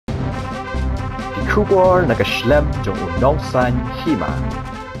Kubor nakaslem jong unongsan Hima.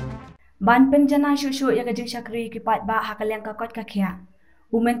 Ban penjana shushu ya gajing syakri kipat ba hakaliang kakot kakia.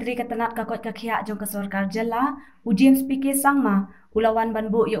 Menteri ketenat kakot kakia jong kesorkar jela, James PK Sangma, ulawan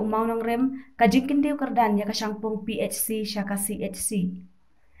banbu ya Mawnongrim, kajing Kyntiew Kyrdan ya ke Shangpung PHC syaka CHC.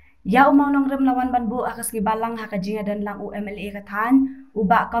 Ya Mawnongrim lawan banbu akas gibalang hakajing dan lang UMLA katan,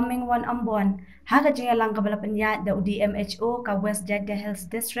 uba coming one ambon, hakajing lang kabala penyat da UDMHO ka West Jeddah Health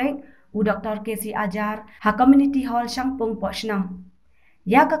District, Dr. KC Ajar, ha Community Hall Shangpung Pochnang.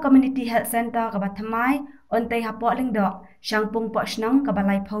 Ya ka Community Health Center ka Bathamai, ontay hapok lingdok, Shangpung Pochnang ka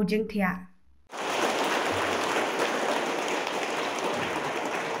Balay Paujing Tia.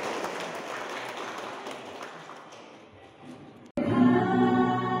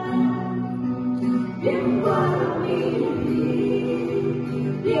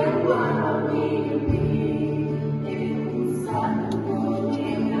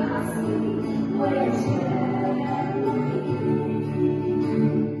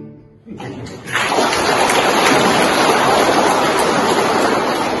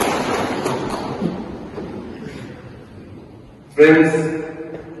 Friends,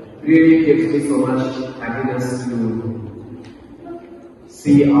 really gives me so much happiness to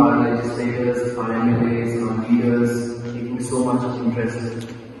see our legislators, our MLAs, our leaders taking so much interest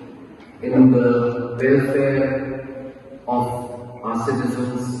in the welfare of our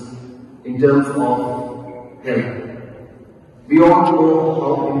citizens in terms of health. We all know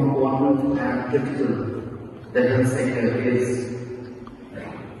how important and critical the health sector is.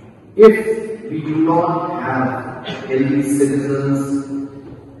 If we do not have healthy citizens,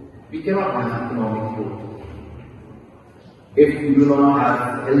 we cannot have economic growth. If we do not have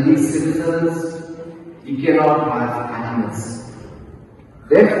healthy citizens, we cannot have happiness.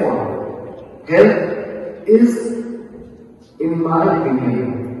 Therefore, health is, in my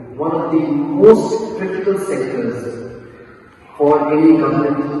opinion, one of the most critical sectors for any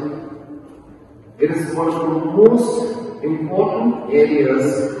government. It is one of the most important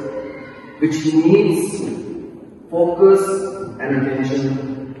areas which needs focus and attention.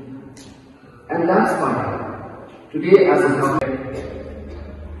 And that's why today as a government,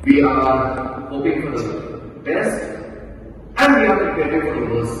 we are hoping for the best and we are preparing for the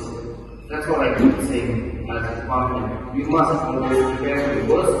worst. That's what I keep saying as a department. We must always prepare for the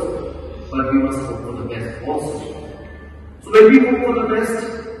worst, but we must hope for the best also. So when we hope for the best,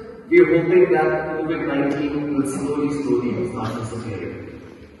 we are hoping that COVID-19 will slowly start disappearing.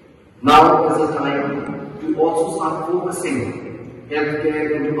 Now is the time to also start focusing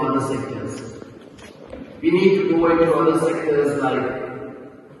healthcare into other sectors. We need to go into other sectors like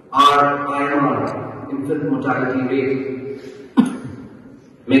our IMR, infant mortality rate,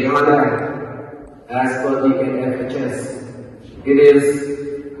 Meghalaya, as per the NFHS, it is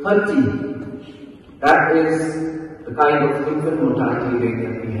 30. That is the kind of infant mortality rate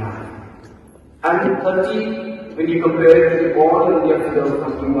that we have. And 30, when you compare it to all India figures of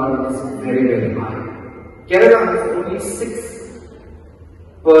 21, is very high. Kyrdan has only 6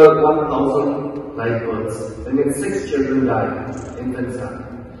 per 1,000 live births. That means 6 children die, infants die.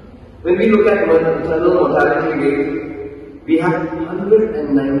 When we look at maternal mortality rate, we have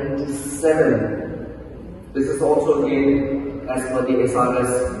 197. This is also again as per the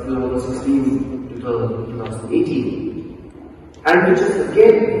SRS 2016 to 2018, and which is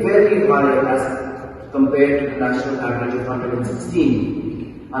again very high as compared to the national average of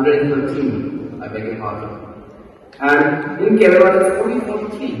 113, I beg your pardon. And in Kerala, it's only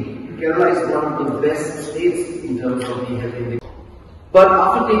 43. Kerala is one of the best states in terms of the health index. But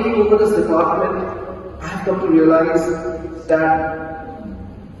after taking over this department, I have come to realize that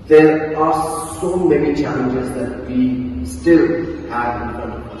there are so many challenges that we still have in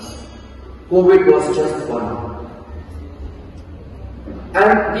front of us. COVID was just one.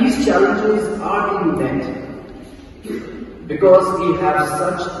 And these challenges are being met because we have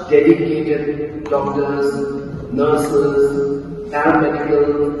such dedicated doctors, nurses,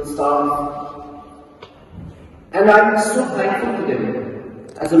 paramedical staff, and I am so thankful to them.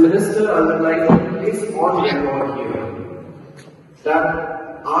 As a minister, I would like to place on record here that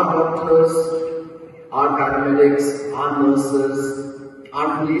our doctors, our paramedics, our nurses,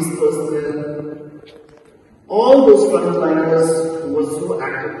 our police personnel, all those frontliners who were so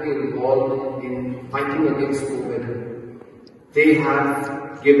actively involved in fighting against COVID, they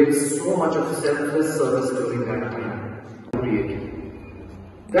have given so much of selfless service during that time.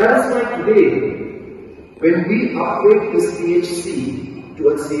 That is why today, when we upgrade this PHC to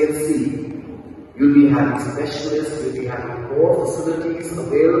a CHC, you'll be having specialists, you'll be having more facilities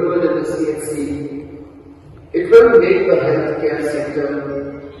available in the CHC. It will make the healthcare sector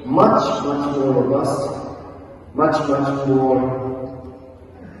much more robust, much more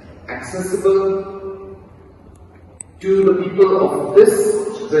accessible to the people of this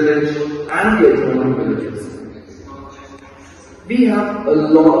village and the adjoining villages. We have a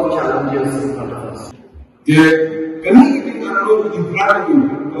lot of challenges in front of us. Kami perlu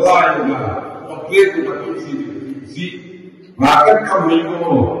diperhatikan lain operasi berfungsi. Maka kami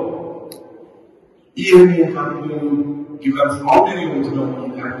ini harus kita semua ini untuk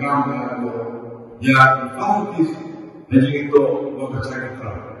mengangkat yang faktis dan itu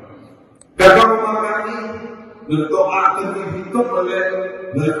mempercayakan. Kalau maka ini untuk akan dihitung oleh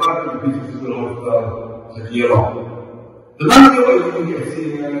mereka bisnis seluruh sekian. Tetapi kalau ini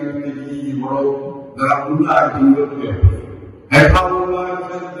kesini jadi dalam bulan juga dia. Kalau bulan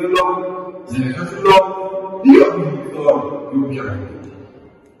sebelum dia betul juga.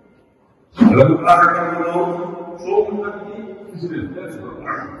 Dalam perangkat belum semua nanti sudah.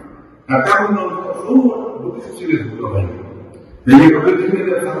 Kalau belum semua bukan sudah. Jadi kalau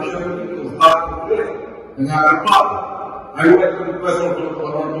kita function itu start dengan apa? I would like to request the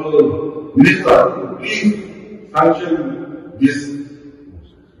Honorable Minister to please sanction this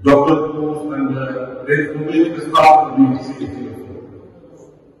doctor post and complete the staff to be CCTV.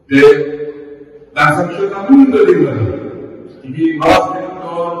 Dan sanction kami juga ini malas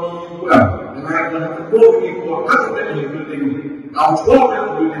bukan dengan kedua ini kuat dari building, outdoor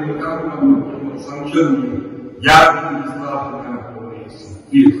building kami sanction yang staff dengan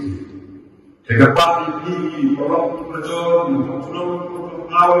polisi. Kedepan ini orang kerja untuk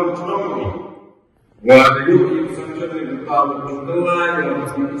awal ekonomi. Walaupun itu sangat berkaitan dengan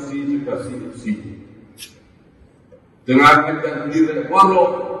konstitusi. Dengan kita diri walau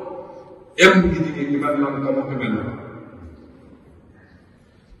yang begini kita dalam kemenangan.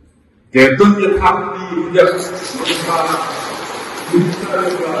 Kemudian yang kami tidak bersama kita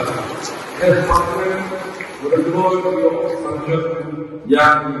adalah Mawnongrim berdua sangat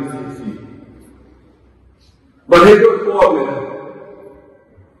yang konstitusi. Berhidup boleh,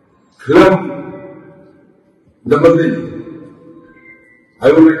 kelam Number 3,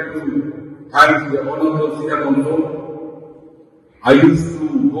 I would like to thank the Honorable Sangma. I used to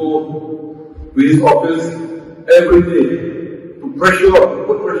go to his office every day to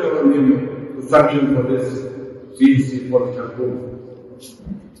put pressure on him to sanction for this CEC for Shangpung.